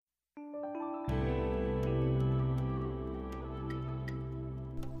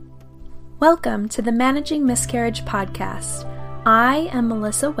Welcome to the Managing Miscarriage podcast. I am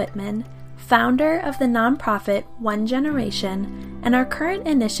Melissa Whitman, founder of the nonprofit One Generation and our current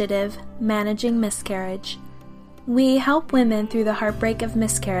initiative, Managing Miscarriage. We help women through the heartbreak of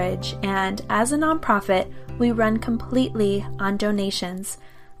miscarriage, and as a nonprofit, we run completely on donations.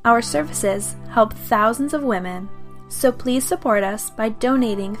 Our services help thousands of women, so please support us by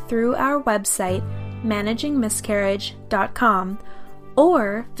donating through our website, managingmiscarriage.com,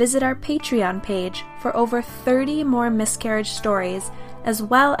 or visit our Patreon page for over 30 more miscarriage stories, as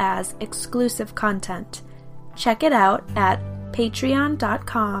well as exclusive content. Check it out at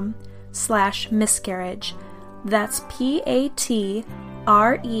patreon.com/miscarriage. That's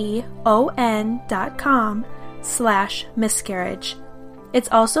patreon.com/miscarriage.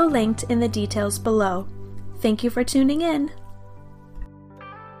 It's also linked in the details below. Thank you for tuning in.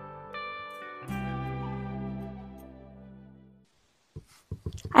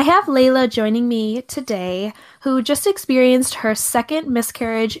 I have Leila joining me today, who just experienced her second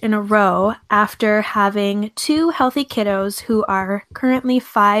miscarriage in a row after having two healthy kiddos who are currently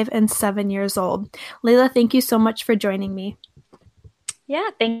 5 and 7 years old. Leila, thank you so much for joining me. Yeah,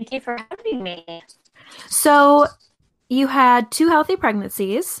 thank you for having me. So you had two healthy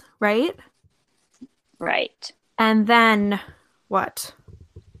pregnancies, right? Right. And then what?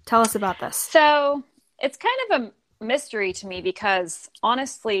 Tell us about this. So it's kind of a mystery to me because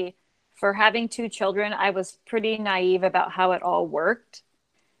honestly, for having two children, I was pretty naive about how it all worked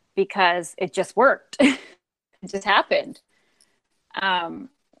because it just worked. It just happened. I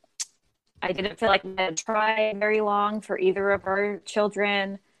didn't feel like I had to try very long for either of our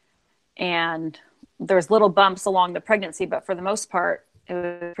children. And there's little bumps along the pregnancy, but for the most part, it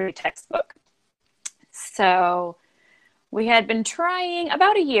was pretty textbook. So we had been trying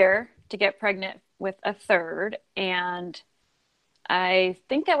about a year to get pregnant with a third, and I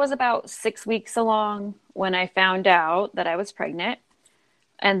think that was about 6 weeks along when I found out that I was pregnant.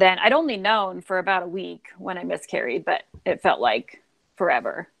 And then I'd only known for about a week when I miscarried, but it felt like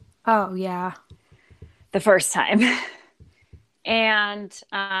forever. Oh, yeah. The first time. And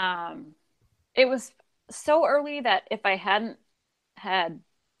it was so early that if I hadn't had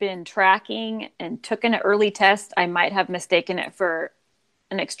been tracking and took an early test, I might have mistaken it for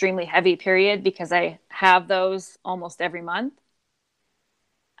an extremely heavy period because I have those almost every month.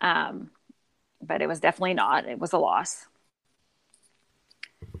 But it was definitely not. It was a loss.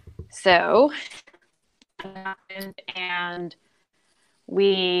 So it happened, and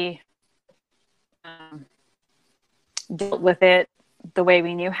we dealt with it the way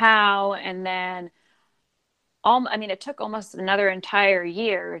we knew how. And then, it took almost another entire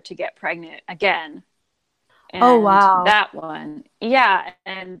year to get pregnant again. And oh, wow. That one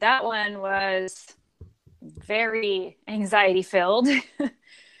was very anxiety filled.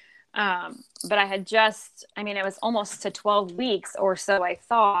 But I had it was almost to 12 weeks or so, I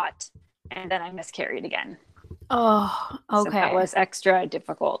thought, and then I miscarried again. Oh, okay. So that was extra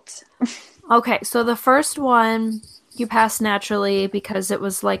difficult. Okay, so the first one you passed naturally because it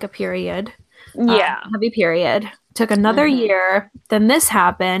was like a period. Yeah. Heavy period. Took another year, then this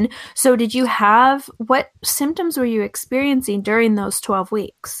happened. So what symptoms were you experiencing during those 12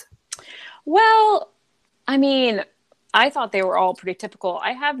 weeks? Well, I thought they were all pretty typical.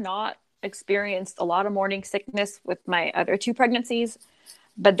 I have not experienced a lot of morning sickness with my other two pregnancies,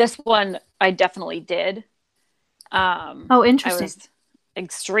 but this one I definitely did. Oh, interesting. I was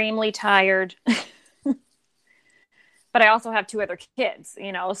extremely tired, but I also have two other kids,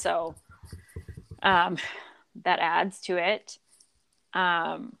 so that adds to it.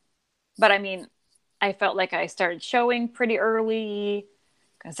 But I felt like I started showing pretty early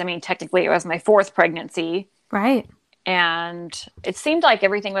because, technically it was my fourth pregnancy. Right. And it seemed like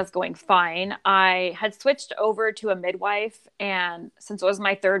everything was going fine. I had switched over to a midwife, and since it was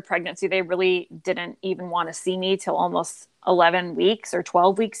my third pregnancy, they really didn't even want to see me till almost 11 weeks or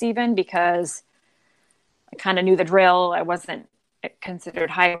 12 weeks even, because I kind of knew the drill. I wasn't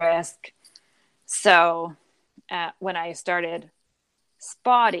considered high risk. So when I started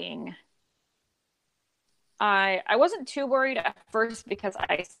spotting, I wasn't too worried at first because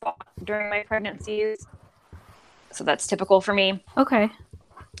I spot during my pregnancies. So that's typical for me. Okay.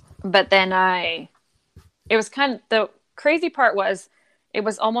 But then the crazy part was it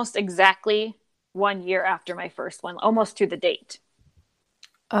was almost exactly 1 year after my first one, almost to the date.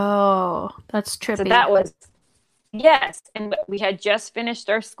 Oh, that's trippy. So that was, yes. And we had just finished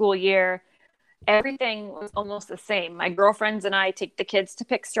our school year. Everything was almost the same. My girlfriends and I take the kids to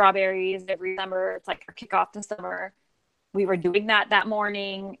pick strawberries every summer. It's like our kickoff to summer. We were doing that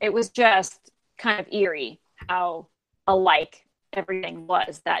morning. It was just kind of eerie how alike everything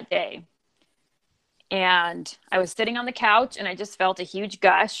was that day. And I was sitting on the couch and I just felt a huge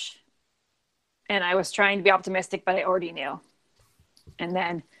gush. And I was trying to be optimistic, but I already knew. And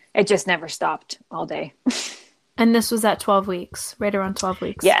then it just never stopped all day. And this was at 12 weeks, right around 12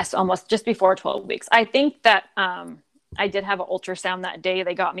 weeks. Yes, almost just before 12 weeks. I think that I did have an ultrasound that day.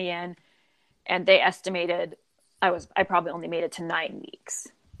 They got me in and they estimated I probably only made it to 9 weeks.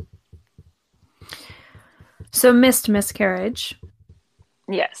 So missed miscarriage.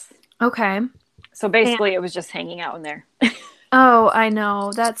 Yes. Okay. So basically it was just hanging out in there. Oh, I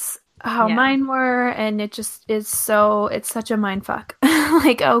know. That's how Yeah. mine were, and it just is it's such a mind fuck.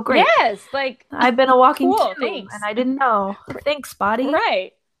 Like, oh great. Yes, like I've been a walking cool, tomb thanks. and I didn't know. Thanks, body.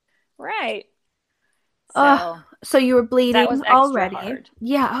 Right. Right. So you were bleeding that was extra already. hard.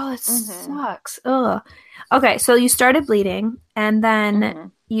 Yeah, oh, it sucks. Ugh. Okay, so you started bleeding and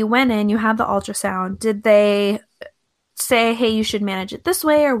then you went in, you had the ultrasound. Did they say, hey, you should manage it this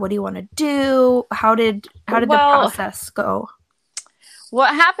way, or what do you want to do? How did the process go?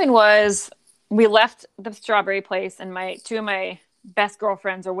 What happened was we left the strawberry place and two of my best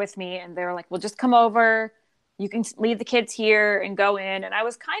girlfriends were with me and they were like, well, just come over. You can leave the kids here and go in. And I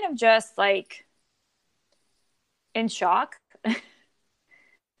was kind of just like in shock.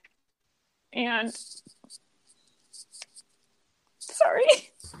 And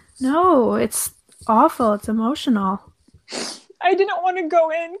sorry. No, it's awful. It's emotional. I didn't want to go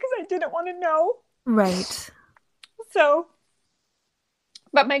in because I didn't want to know. Right. So,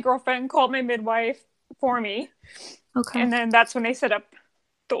 but my girlfriend called my midwife for me. Okay. And then that's when they set up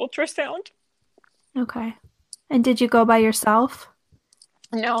the ultrasound. Okay. And did you go by yourself?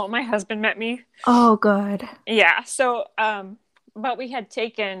 No, my husband met me. Oh, good. Yeah. So, but we had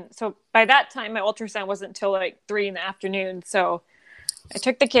so by that time, my ultrasound wasn't until like 3 p.m. So I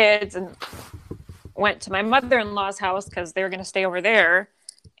took the kids and went to my mother-in-law's house because they were going to stay over there.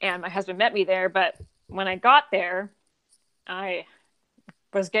 And my husband met me there. But when I got there, I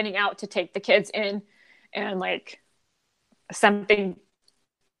was getting out to take the kids in and like something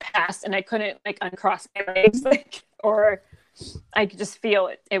passed and I couldn't like uncross my legs or I could just feel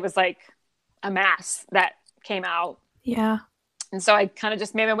it. It was like a mass that came out. Yeah. And so I kind of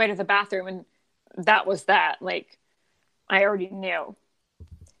just made my way to the bathroom and that was that. Like I already knew.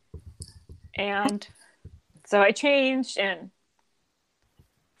 And so I changed and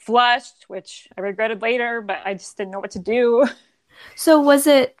flushed, which I regretted later, but I just didn't know what to do. So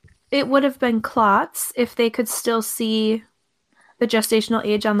it would have been clots if they could still see the gestational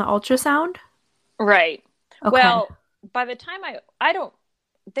age on the ultrasound? Right. Okay. Well, by the time I don't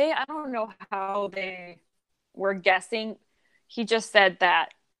know how they were guessing. He just said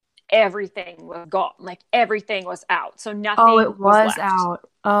that everything was gone. Like everything was out. So nothing it was left. out.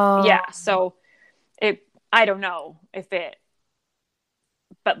 Oh. Yeah. So I don't know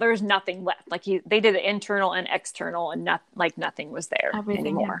but there's nothing left. Like they did the internal and external and nothing was there Everything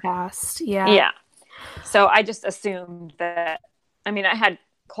anymore. had passed. Yeah. Yeah. So I just assumed that, I mean, I had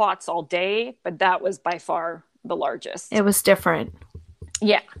clots all day, but that was by far the largest. It was different.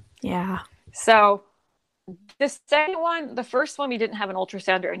 Yeah. Yeah. So the first one, we didn't have an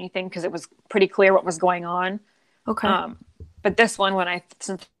ultrasound or anything because it was pretty clear what was going on. Okay. But this one,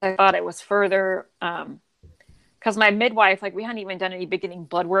 since I thought it was further, because my midwife, like we hadn't even done any beginning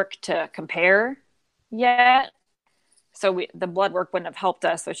blood work to compare yet. So the blood work wouldn't have helped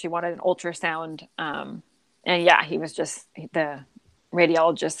us. So she wanted an ultrasound. And yeah, the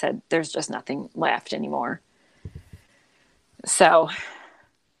radiologist said, there's just nothing left anymore. So,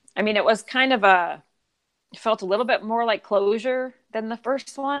 I mean, it was kind of it felt a little bit more like closure than the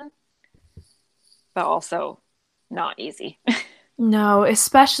first one, but also not easy. No,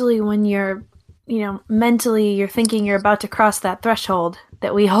 especially when you're, mentally you're thinking you're about to cross that threshold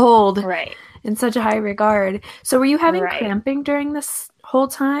that we hold right in such a high regard. So were you having cramping during this whole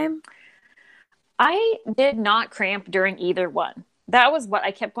time? I did not cramp during either one. That was what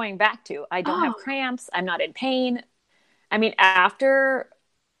I kept going back to. I don't have cramps. I'm not in pain. I mean, I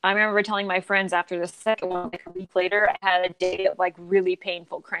remember telling my friends after the second one, like a week later, I had a day of like really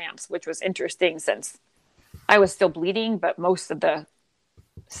painful cramps, which was interesting since I was still bleeding, but most of the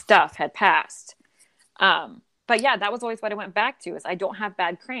stuff had passed. But yeah, that was always what I went back to is I don't have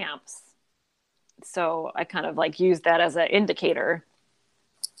bad cramps. So I kind of like used that as an indicator,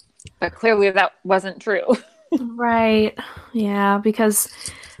 but clearly that wasn't true. Right. Yeah. Because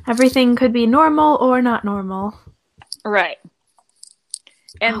everything could be normal or not normal. Right.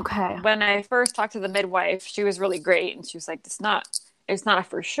 And when I first talked to the midwife, she was really great. And she was like, it's not a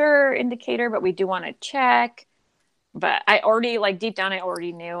for sure indicator, but we do want to check. But I already, like deep down, I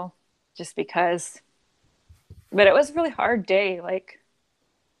already knew just because, but it was a really hard day. Like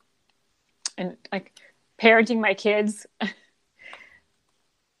and like parenting my kids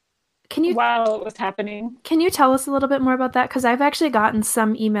Can you while it was happening. can you tell us a little bit more about that? Because I've actually gotten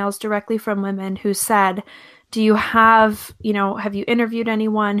some emails directly from women who said, do you have, have you interviewed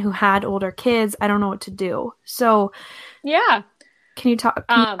anyone who had older kids? I don't know what to do. So Yeah. can you talk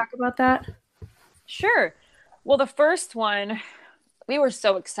about that? Sure. Well, the first one, we were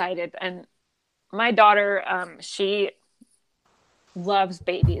so excited, and my daughter, she loves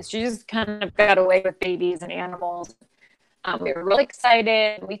babies. She just kind of got away with babies and animals. We were really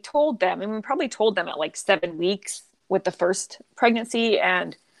excited. We told them, and we probably told them at like 7 weeks with the first pregnancy,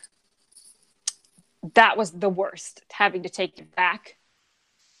 and that was the worst, having to take it back.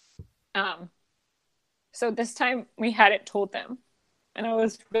 Um, so this time we hadn't told them, and I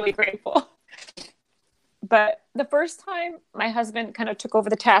was really grateful. But the first time, my husband kind of took over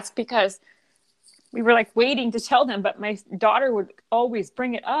the task because we were like waiting to tell them, but my daughter would always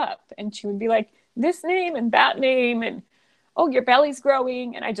bring it up, and she would be like, this name and that name, and oh, your belly's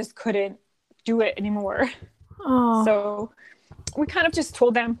growing, and I just couldn't do it anymore. Oh, So we kind of just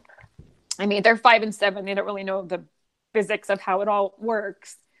told them. I mean, they're 5 and 7. They don't really know the physics of how it all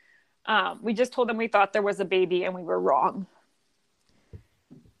works. We just told them we thought there was a baby and we were wrong.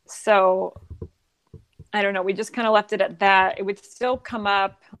 So I don't know. We just kind of left it at that. It would still come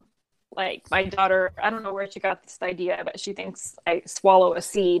up. Like my daughter, I don't know where she got this idea, but she thinks I swallow a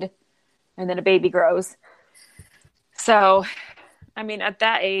seed and then a baby grows. So, I mean, at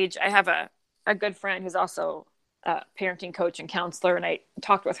that age, I have a good friend who's also a parenting coach and counselor, and I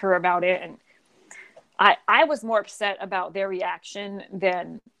talked with her about it. And I was more upset about their reaction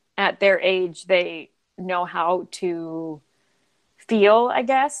than at their age they know how to feel, I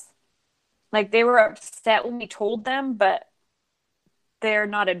guess. Like they were upset when we told them, but they're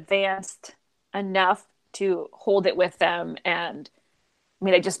not advanced enough to hold it with them. And I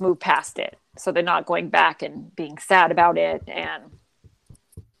mean, they just moved past it. So they're not going back and being sad about it and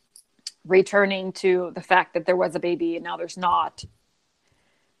returning to the fact that there was a baby and now there's not.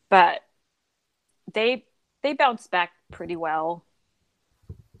 But they bounced back pretty well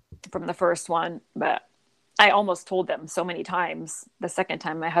from the first one. But I almost told them so many times. The second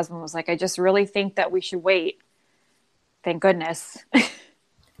time, my husband was like, I just really think that we should wait. Thank goodness.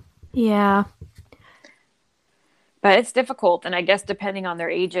 yeah. But it's difficult. And I guess depending on their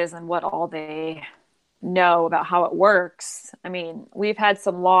ages and what all they know about how it works. I mean, we've had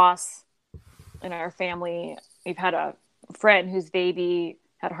some loss in our family. We've had a friend whose baby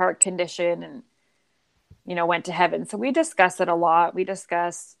had a heart condition and, went to heaven. So we discuss it a lot. We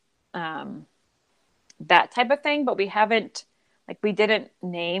discuss that type of thing, but we haven't, we didn't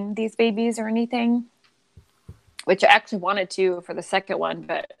name these babies or anything, which I actually wanted to for the second one,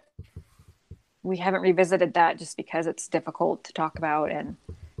 but we haven't revisited that just because it's difficult to talk about and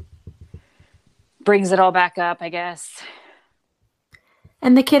brings it all back up, I guess.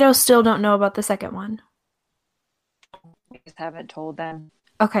 And the kiddos still don't know about the second one. We just haven't told them.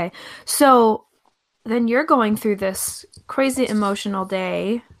 Okay. So then you're going through this crazy emotional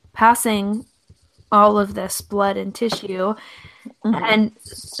day, passing all of this blood and tissue. Mm-hmm. And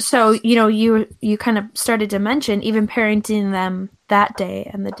so, you kind of started to mention even parenting them that day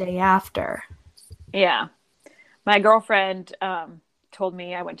and the day after. Yeah. My girlfriend told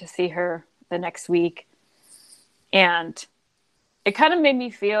me, I went to see her the next week, and it kind of made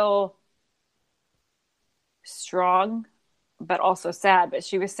me feel strong, but also sad. But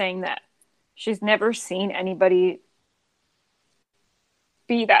she was saying that she's never seen anybody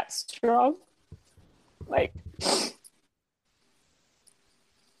be that strong. Like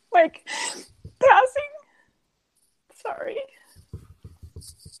passing. Sorry.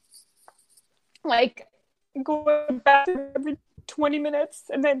 Like going back every 20 minutes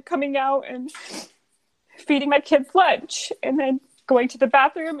and then coming out and feeding my kids lunch and then going to the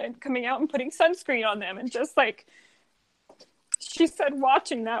bathroom and coming out and putting sunscreen on them. And just she said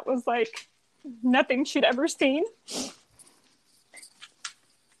watching that was like nothing she'd ever seen.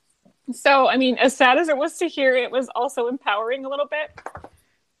 So, I mean, as sad as it was to hear, it was also empowering a little bit.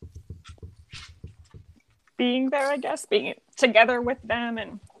 Being there, I guess, being together with them.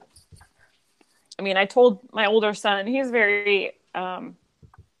 And I mean, I told my older son, he's very,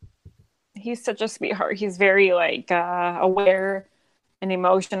 he's such a sweetheart. He's very aware and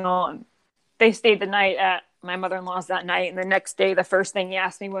emotional. And they stayed the night at my mother-in-law's that night. And the next day, the first thing he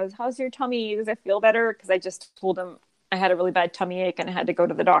asked me was, how's your tummy? Does it feel better? Because I just told him I had a really bad tummy ache and I had to go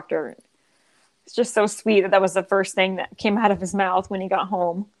to the doctor. It's just so sweet that was the first thing that came out of his mouth when he got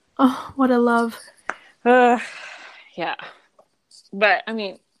home. Oh, what a love. Yeah. But I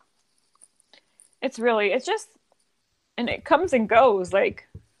mean, it's just, and it comes and goes. Like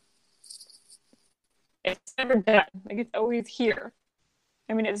It's never done. Like it's always here.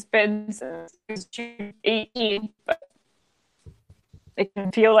 I mean, it's been since June 18th, but it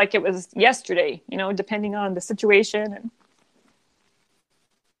can feel like it was yesterday, depending on the situation. And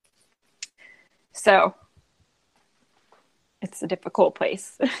so it's a difficult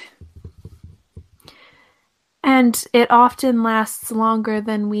place. And it often lasts longer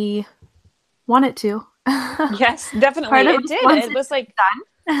than we want it to. Yes, definitely. Part of It us did. wants It it was like,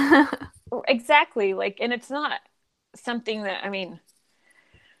 done. exactly. Like, and it's not something that, I mean,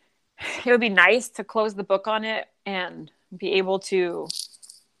 it would be nice to close the book on it and be able to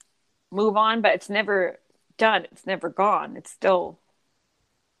move on, but it's never done. It's never gone. It's still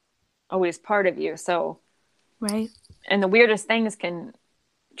always part of you. So, Right. and the weirdest things can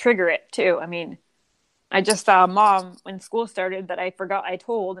trigger it too. I mean, I just saw a mom when school started that I forgot I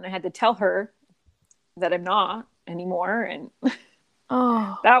told, and I had to tell her that I'm not anymore. And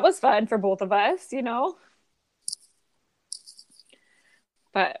Oh, that was fun for both of us,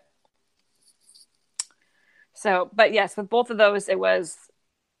 But but yes, with both of those, it was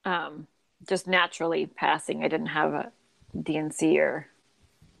just naturally passing. I didn't have a DNC or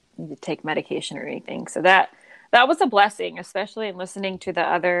need to take medication or anything. So that was a blessing, especially in listening to the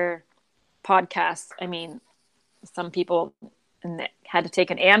other podcasts. I mean, some people had to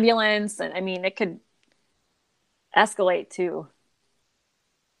take an ambulance, and I mean, it could escalate to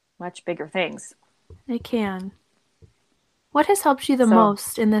much bigger things. it can. What has helped you the So,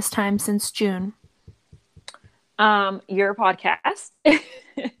 most in this time since June? your podcast,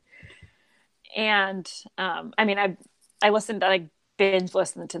 and I mean, I binge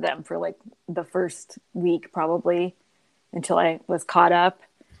listened to them for like the first week probably until I was caught up,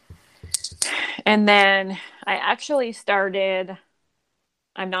 and then I actually started.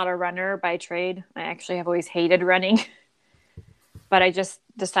 I'm not a runner by trade. I actually have always hated running, but I just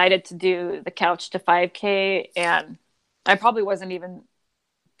decided to do the couch to 5K, and I probably wasn't even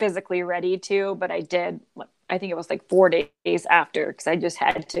physically ready to, but I did. I think it was like 4 days after because I just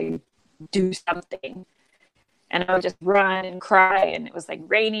had to do something, and I would just run and cry, and it was like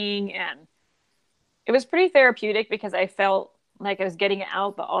raining, and it was pretty therapeutic because I felt like I was getting it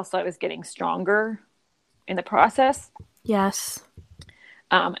out, but also I was getting stronger in the process. Yes.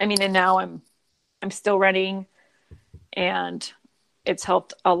 I mean, and now I'm still running, and it's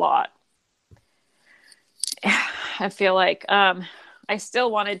helped a lot. I feel like I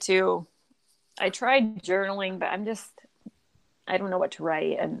still wanted to. I tried journaling, but I don't know what to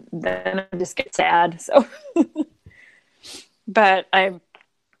write, and then I just get sad. So, but I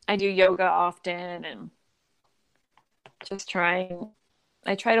do yoga often, and just trying.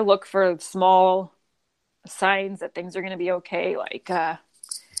 I try to look for small signs that things are going to be okay, like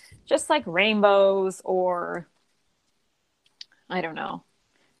just like rainbows, or I don't know.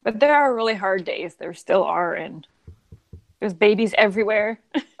 But there are really hard days. There still are, and there's babies everywhere.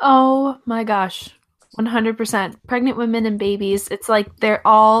 Oh my gosh. 100%. Pregnant women and babies, it's like they're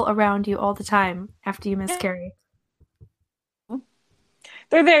all around you all the time after you miscarry.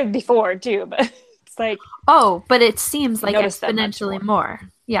 They're there before too, but it's like Oh, but it seems you like notice them much exponentially more. more.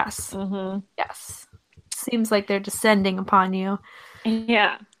 Yes. Mm-hmm. Yes. Seems like they're descending upon you.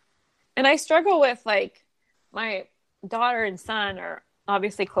 Yeah. And I struggle with like my daughter and son are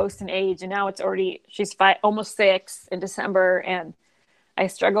obviously close in age, and now she's five, almost 6 in December, and I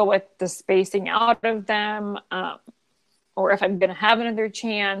struggle with the spacing out of them, or if I'm going to have another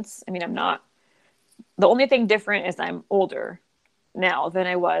chance. I mean, I'm not. The only thing different is I'm older now than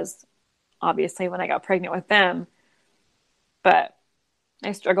I was, obviously, when I got pregnant with them. But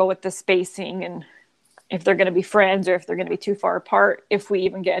I struggle with the spacing and if they're going to be friends or if they're going to be too far apart, if we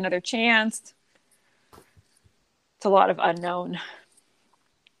even get another chance. It's a lot of unknown.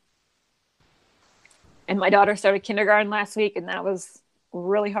 And my daughter started kindergarten last week, and that was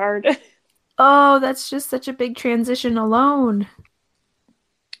really hard. Oh, that's just such a big transition alone.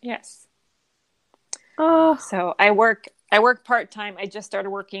 Yes. Oh, So I work part-time. I just started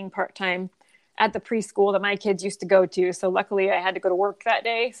working part-time at the preschool that my kids used to go to. So luckily I had to go to work that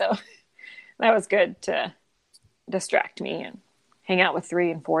day. So that was good to distract me and hang out with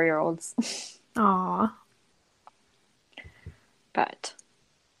 3 and 4-year-olds. aw. But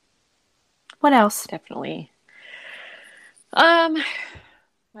What else? definitely. Um,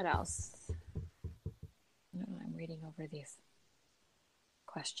 what else? I'm reading over these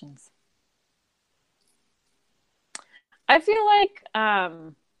questions. I feel like I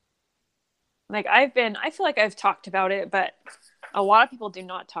feel like I've talked about it, but a lot of people do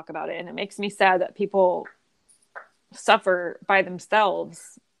not talk about it, and it makes me sad that people suffer by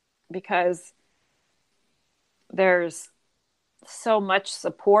themselves because there's so much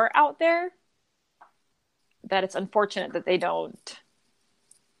support out there, that it's unfortunate that they don't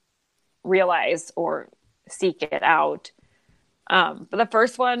realize or seek it out. But the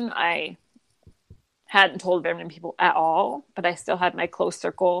first one, I hadn't told very many people at all, but I still had my close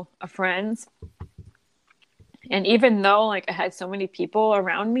circle of friends. And even though like I had so many people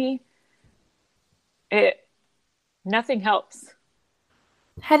around me, nothing helps.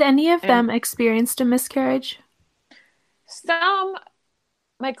 Had any of them experienced a miscarriage? Some,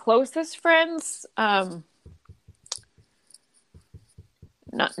 my closest friends, not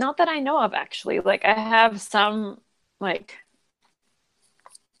that I know of actually. Like I have some like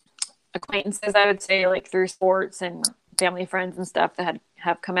acquaintances, I would say, like through sports and family friends and stuff that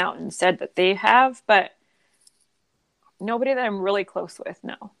have come out and said that they have, but nobody that I'm really close with,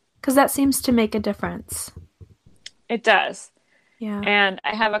 no. Because that seems to make a difference. It does. Yeah. And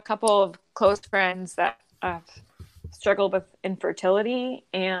I have a couple of close friends that struggled with infertility,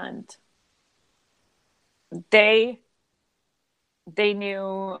 and they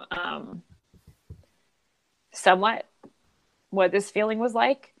knew somewhat what this feeling was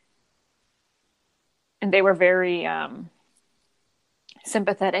like. And they were very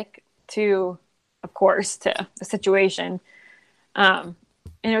sympathetic to, of course, to the situation. And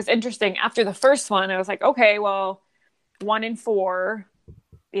it was interesting. After the first one, I was like, okay, well, 1 in 4,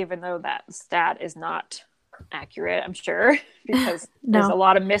 even though that stat is not accurate, I'm sure, because there's a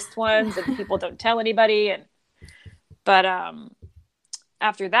lot of missed ones and people don't tell anybody. But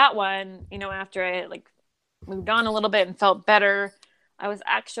after that one, after I like moved on a little bit and felt better, I was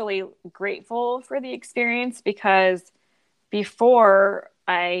actually grateful for the experience, because before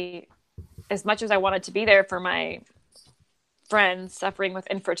as much as I wanted to be there for my friends suffering with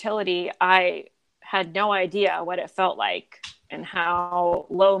infertility, I had no idea what it felt like and how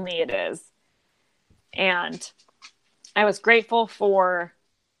lonely it is. And I was grateful for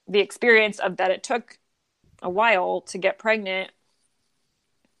the experience of that. It took a while to get pregnant.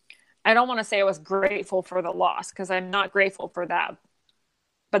 I don't want to say I was grateful for the loss, because I'm not grateful for that.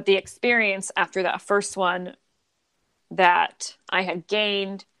 But the experience after that first one that I had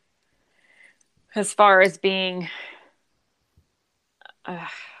gained, as far as being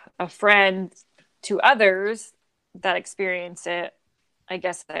a friend to others that experience it, I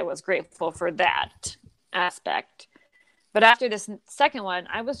guess I was grateful for that aspect. But after this second one,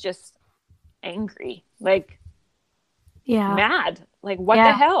 I was just angry, like mad, like what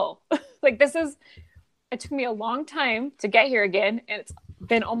the hell? Like it took me a long time to get here again, and it's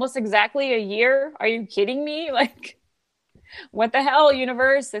been almost exactly a year. Are you kidding me? Like, what the hell,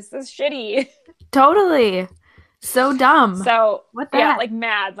 universe? This is shitty. Totally. So dumb. So what the heck? Like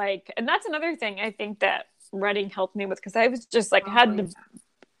mad, like, and that's another thing I think that running helped me with, because I was just like, had to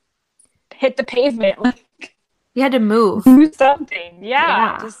hit the pavement, like you had to move, do something.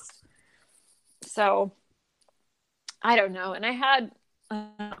 Just so I don't know. And I had a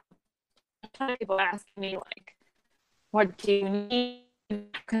ton of people asking me like, what do you need?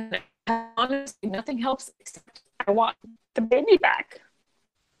 Honestly, nothing helps except I want the baby back.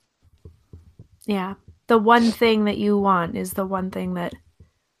 Yeah. The one thing that you want is the one thing that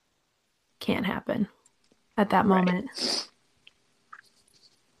can't happen at that moment.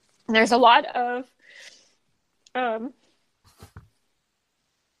 And there's a lot of a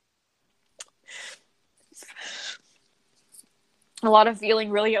lot of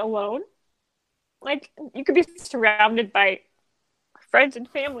feeling really alone. Like, you could be surrounded by friends and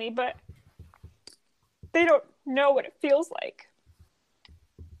family, but they don't know what it feels like.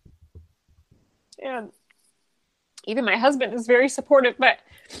 And even my husband is very supportive, but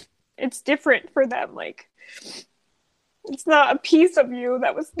it's different for them. Like, it's not a piece of you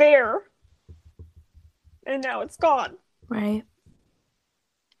that was there, and now it's gone. Right.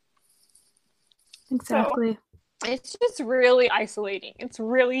 Exactly. So it's just really isolating. It's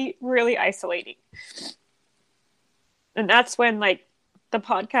really, really isolating. And that's when, like, the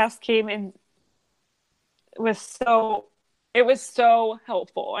podcast came in. It was so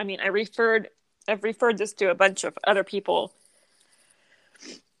helpful. I mean, I've referred this to a bunch of other people,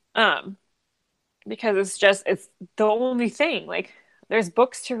 because it's the only thing. Like, there's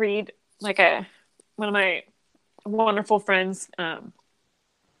books to read. Like, one of my wonderful friends got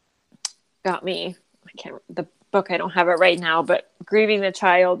me, the book, I don't have it right now, but Grieving the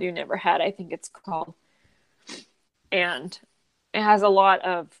Child You Never Had, I think it's called. And it has a lot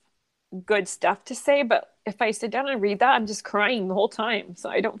of good stuff to say, but if I sit down and read that, I'm just crying the whole time. So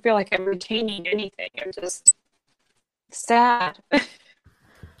I don't feel like I'm retaining anything. I'm just sad.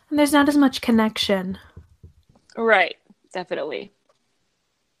 And there's not as much connection. Right. Definitely.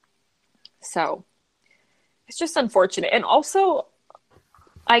 So it's just unfortunate. And also,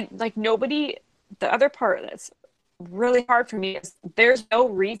 nobody the other part that's really hard for me is there's no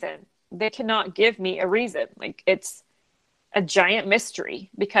reason. They cannot give me a reason. Like, it's a giant mystery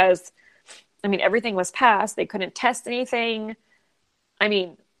because, I mean, everything was passed. They couldn't test anything. I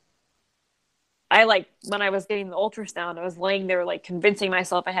mean, when I was getting the ultrasound, I was laying there like convincing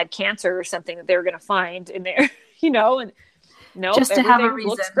myself I had cancer or something that they were going to find in there, and nope, just to have a reason.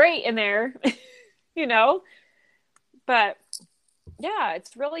 Looks great in there, but yeah,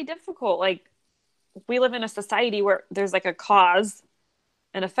 it's really difficult. Like, we live in a society where there's like a cause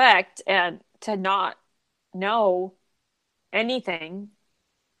and effect, and to not know anything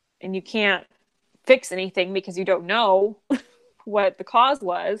and you can't fix anything because you don't know what the cause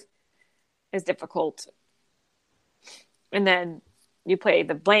was is difficult. And then you play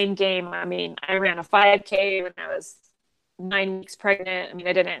the blame game. I mean, I ran a 5K when I was 9 weeks pregnant. I mean,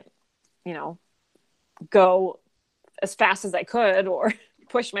 I didn't, go as fast as I could or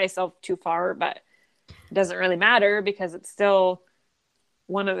push myself too far, but it doesn't really matter because it's still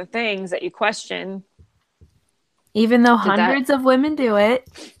one of the things that you question. Even though hundreds of women do it.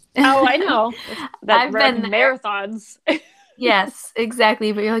 Oh, I know. I've been marathons. Yes,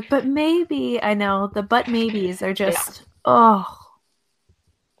 exactly. But you're like, but maybe. I know. The but maybes are just, oh.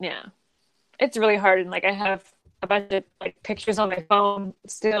 Yeah. It's really hard. And like, I have a bunch of like pictures on my phone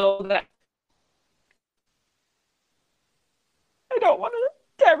still that I don't want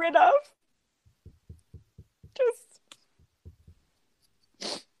to get rid of.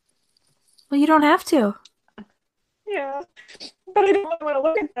 Well, you don't have to. Yeah. But I don't really want to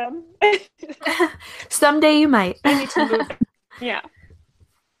look at them. Someday you might. I need to move them. Yeah.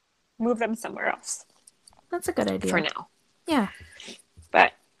 Move them somewhere else. That's a good idea. For now. Yeah.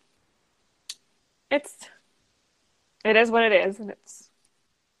 But it is what it is, and it's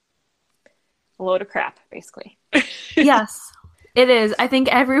a load of crap, basically. Yes, it is. I think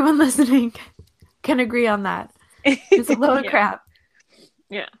everyone listening can agree on that. It's a load of crap.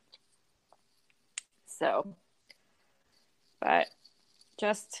 Yeah. So, but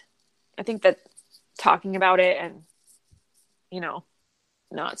just, I think that talking about it and,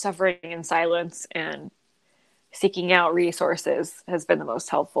 not suffering in silence and seeking out resources has been the most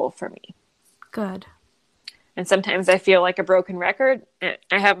helpful for me. Good. And sometimes I feel like a broken record. And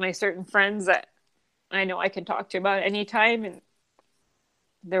I have my certain friends that I know I can talk to about anytime, and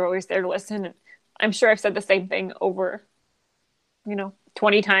they're always there to listen. And I'm sure I've said the same thing over,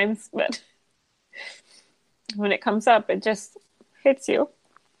 20 times, but when it comes up, it just hits you.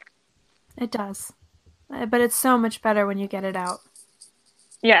 It does. But it's so much better when you get it out.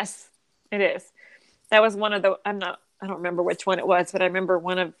 Yes, it is. That was one of the, I don't remember which one it was, but I remember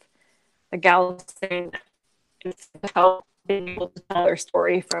one of the gals saying it's help being able to tell their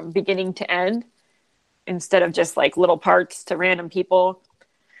story from beginning to end instead of just like little parts to random people.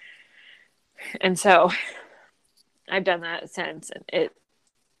 And so I've done that since, and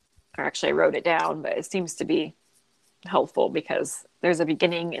I wrote it down, but it seems to be helpful because there's a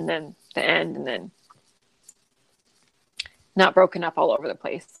beginning and then the end, and then not broken up all over the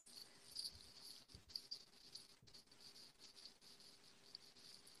place.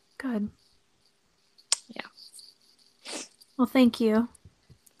 Good. Yeah. Well, thank you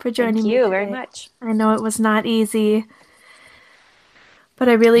for joining me. Thank you very much. I know it was not easy, but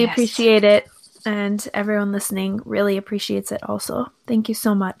I really appreciate it. And everyone listening really appreciates it also. Thank you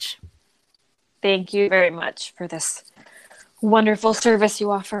so much. Thank you very much for this wonderful service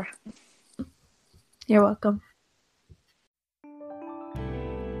you offer. You're welcome.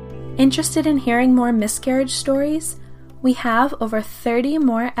 Interested in hearing more miscarriage stories? We have over 30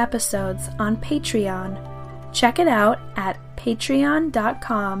 more episodes on Patreon. Check it out at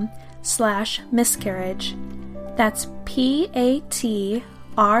patreon.com/miscarriage. That's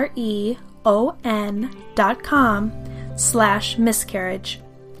patreon.com/miscarriage.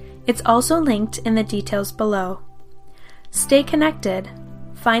 It's also linked in the details below. Stay connected.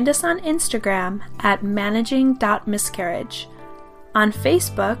 Find us on Instagram at managing.miscarriage, on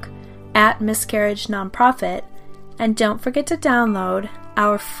Facebook at Miscarriage Nonprofit, and don't forget to download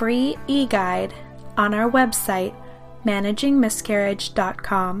our free e-guide on our website,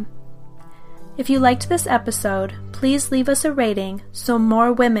 managingmiscarriage.com. If you liked this episode, please leave us a rating so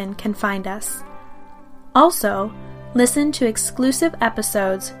more women can find us. Also, listen to exclusive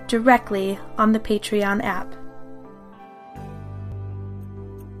episodes directly on the Patreon app.